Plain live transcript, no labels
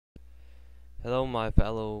Hello, my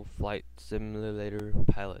fellow flight simulator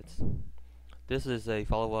pilots. This is a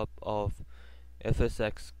follow-up of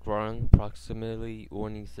FSX ground proximity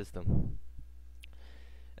warning system.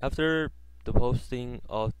 After the posting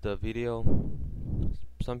of the video,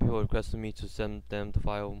 some people requested me to send them the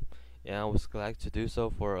file, and I was glad to do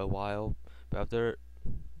so for a while. But after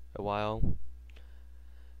a while,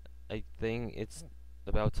 I think it's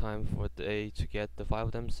about time for they to get the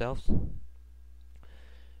file themselves.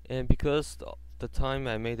 And because the time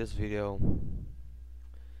I made this video,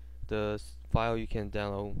 the file you can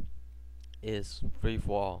download is free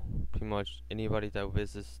for all. Pretty much anybody that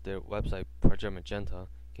visits their website, Project Magenta,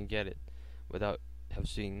 can get it without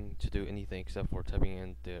having to do anything except for typing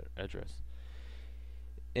in their address.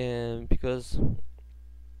 And because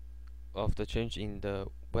of the change in the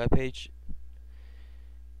web page,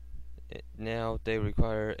 now they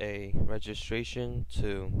require a registration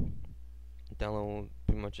to download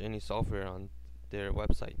pretty much any software on their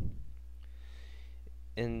website.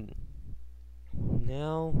 And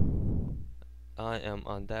now I am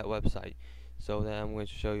on that website, so that I'm going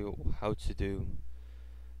to show you how to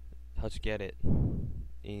get it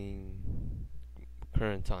in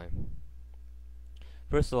current time.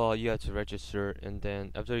 First of all, you have to register, and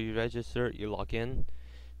then after you register, you log in,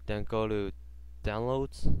 then go to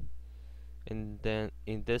downloads, and then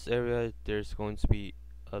in this area there's going to be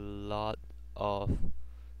a lot of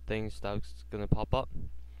things that's gonna pop up.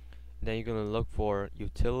 Then you're gonna look for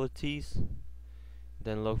utilities,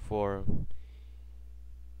 then look for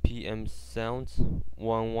PM Sounds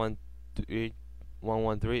 113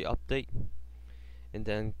 update, and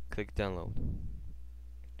then click download.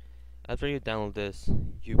 After you download this,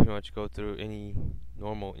 you pretty much go through any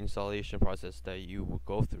normal installation process that you would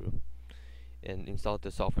go through and install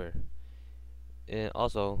the software. And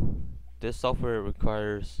also, this software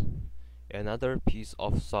requires another piece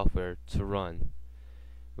of software to run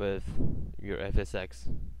with your FSX,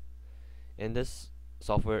 and this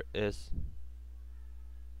software is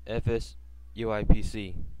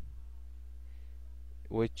FSUIPC,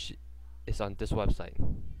 which is on this website.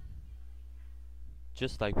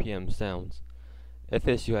 Just like PM Sounds,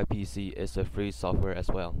 FSUIPC is a free software as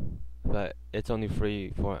well, but it's only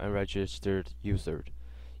free for unregistered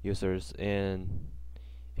users. And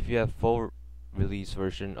if you have full release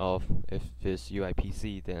version of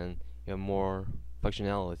FSUIPC, then you have more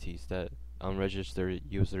functionalities that unregistered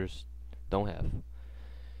users don't have.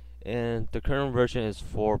 And the current version is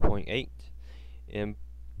 4.8, and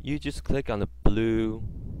you just click on the blue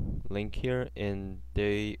link here and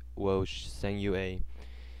they will send you a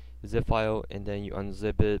zip file, and then you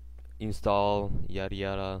unzip it, install, yada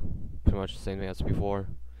yada, pretty much the same thing as before.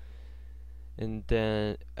 And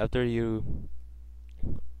then after you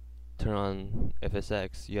turn on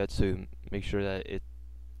FSX, you have to make sure that it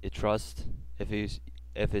trusts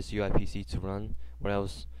FSUIPC to run, or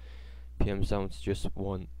else PM Sounds just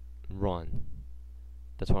won't run.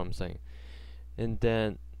 That's what I'm saying. And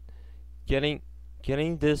then getting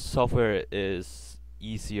this software is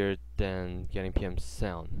easier than getting PM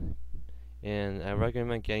Sound, and I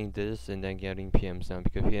recommend getting this and then getting PM Sound,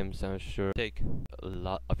 because PM Sound sure take a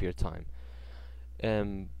lot of your time.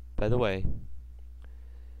 And by the way,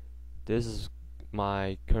 this is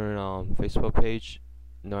my current Facebook page,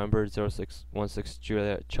 November 0616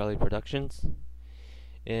 Juliet Charlie Productions,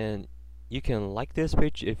 and you can like this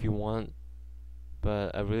page if you want,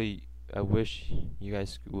 but I wish you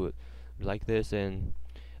guys would like this, and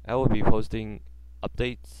I will be posting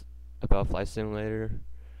updates about Flight Simulator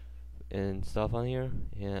and stuff on here,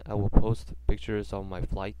 and I will post pictures of my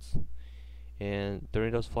flights, and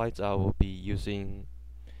during those flights I will be using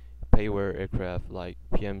payware aircraft like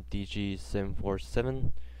PMDG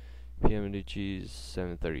 747, PMDG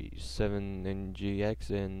 737 NGX,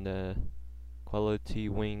 and Quality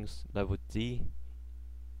Wings Level D.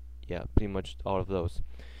 Yeah, pretty much all of those.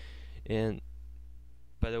 And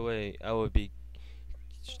by the way, I will be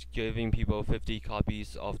giving people 50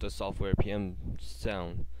 copies of the software PM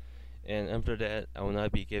Sound, and after that I will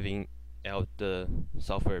not be giving out the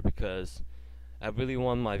software, because I really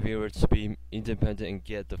want my viewers to be independent and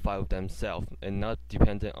get the file themselves, and not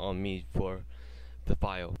dependent on me for the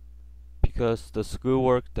file, because the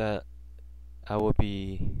schoolwork that I will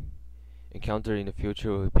be encountering in the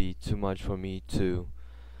future will be too much for me to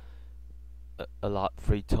allot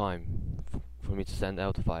free time for me to send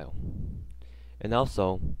out the file. And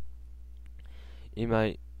also, in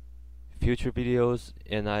my future videos,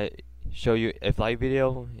 and I show you a flight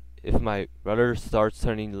video, if my rudder starts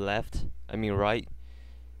turning right,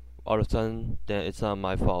 all of a sudden, then it's not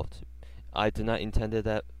my fault. I did not intend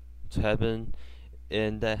that to happen,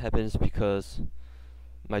 and that happens because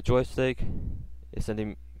my joystick is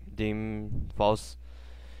sending dim false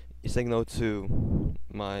signal to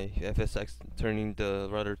my FSX, turning the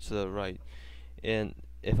rudder to the right. And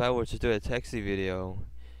if I were to do a taxi video,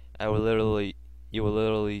 I would literally, you will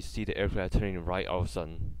literally see the aircraft turning right all of a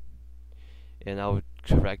sudden, and I would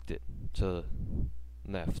correct it to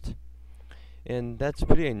left. And that's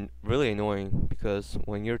really annoying, because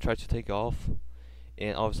when you're trying to take off,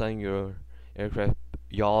 and all of a sudden your aircraft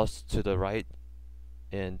yaws to the right,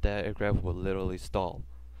 and that aircraft will literally stall.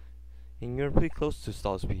 And you're pretty close to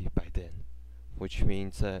stall speed by then, which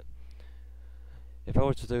means that if I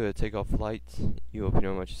were to do a takeoff flight, you will pretty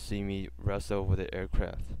much see me wrestle with the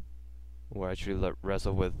aircraft, or actually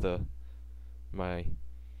wrestle with my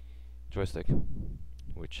joystick,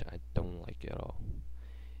 which I don't like at all.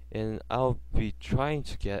 And I'll be trying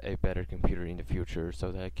to get a better computer in the future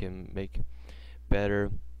so that I can make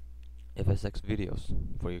better FSX videos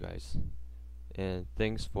for you guys. And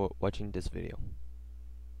thanks for watching this video.